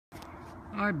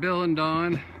Hi, Bill and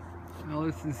Dawn. Well,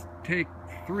 this is take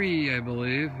 3, I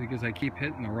believe, because I keep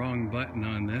hitting the wrong button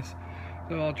on this.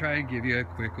 So I'll try to give you a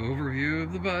quick overview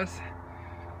of the bus.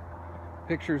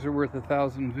 Pictures are worth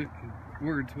 1,000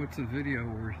 words. What's a video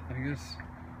worth? I guess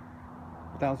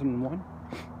 1,001.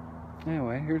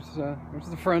 Anyway, here's the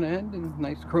front end, and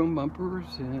nice chrome bumpers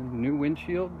and new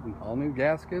windshield and all new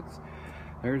gaskets.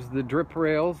 There's the drip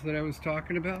rails that I was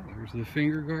talking about. There's the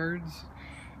finger guards.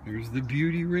 There's the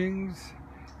beauty rings.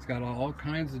 It's got all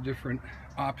kinds of different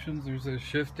options. There's a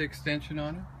shift extension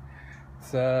on it.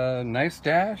 It's a nice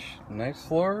dash, nice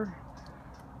floor,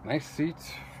 nice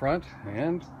seats front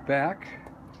and back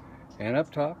and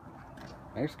up top.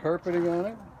 Nice carpeting on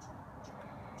it.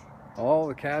 All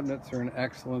the cabinets are in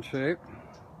excellent shape.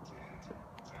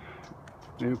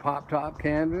 New pop-top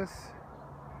canvas.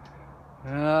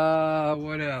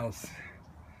 What else?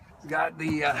 Got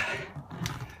the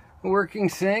working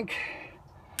sink.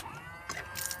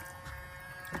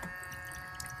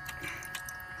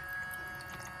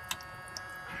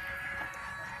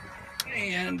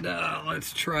 And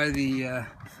let's try the,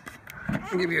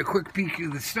 I'll give you a quick peek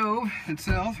of the stove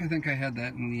itself. I think I had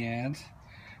that in the ads.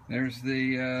 There's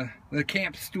the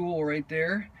camp stool right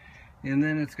there. And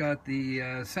then it's got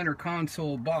the center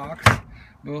console box.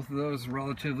 Both of those are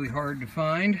relatively hard to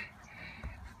find.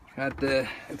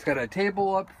 It's got a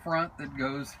table up front that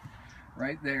goes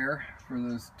right there for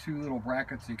those 2 little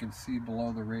brackets you can see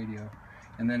below the radio.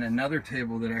 And then another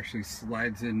table that actually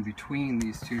slides in between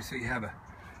these two, so you have a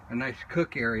nice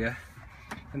cook area.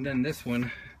 And then this one,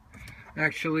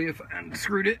 actually, if I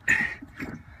unscrewed it,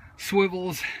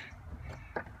 swivels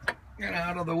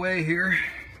out of the way here,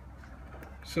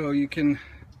 so you can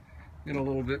get a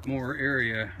little bit more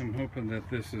area. I'm hoping that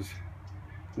this is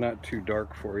not too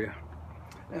dark for you.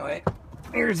 Anyway,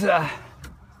 here's up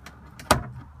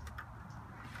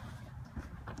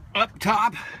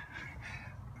top,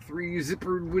 3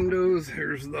 zippered windows.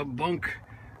 There's the bunk.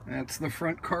 That's the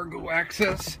front cargo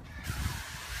access.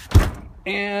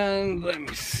 And let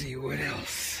me see what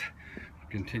else.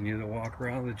 Continue to walk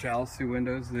around. The jalousie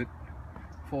windows that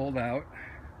fold out.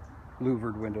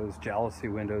 Louvered windows,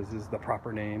 jalousie windows is the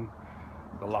proper name.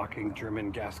 The locking German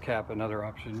gas cap, another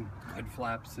option. Mud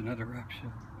flaps, another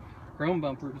option. Chrome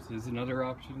bumpers is another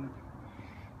option.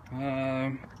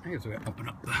 I guess we'll open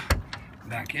up the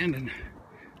back end and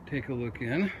take a look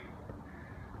in.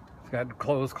 It's got a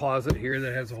clothes closet here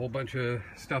that has a whole bunch of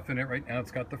stuff in it right now.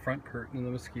 It's got the front curtain and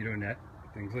the mosquito net,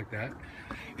 things like that.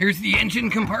 Here's the engine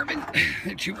compartment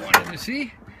that you wanted to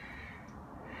see.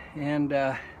 And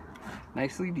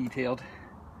nicely detailed,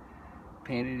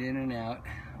 painted in and out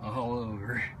all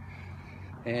over.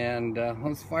 And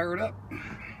let's fire it up.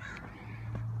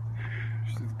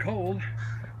 It's cold,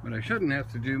 but I shouldn't have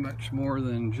to do much more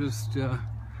than just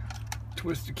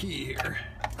twist a key here.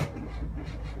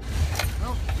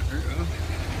 Oh, there we go.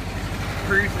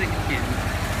 Cruise the kid.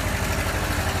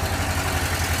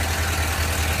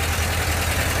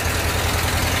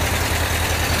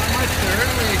 Not much there,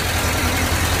 really.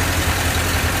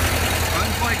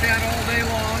 Runs like that all day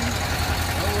long.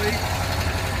 Holy.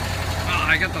 Oh,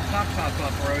 I got the pop-top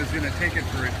up where I was going to take it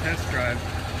for a test drive.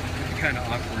 It's kind of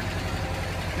awkward.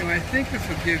 Anyway, I think this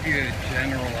will give you a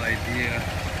general idea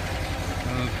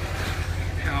of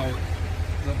how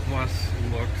the bus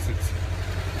looks. It's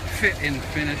fit and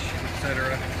finish,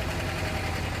 etc.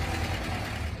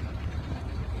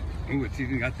 Ooh, it's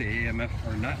even got the AM,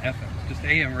 or not FM, just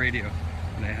AM radio.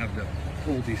 And I have the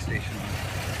oldie station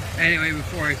on. Anyway,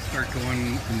 before I start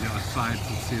going into the sides,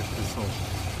 let's see if this will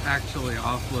actually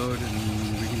offload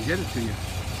and we can get it to you.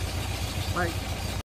 Bye.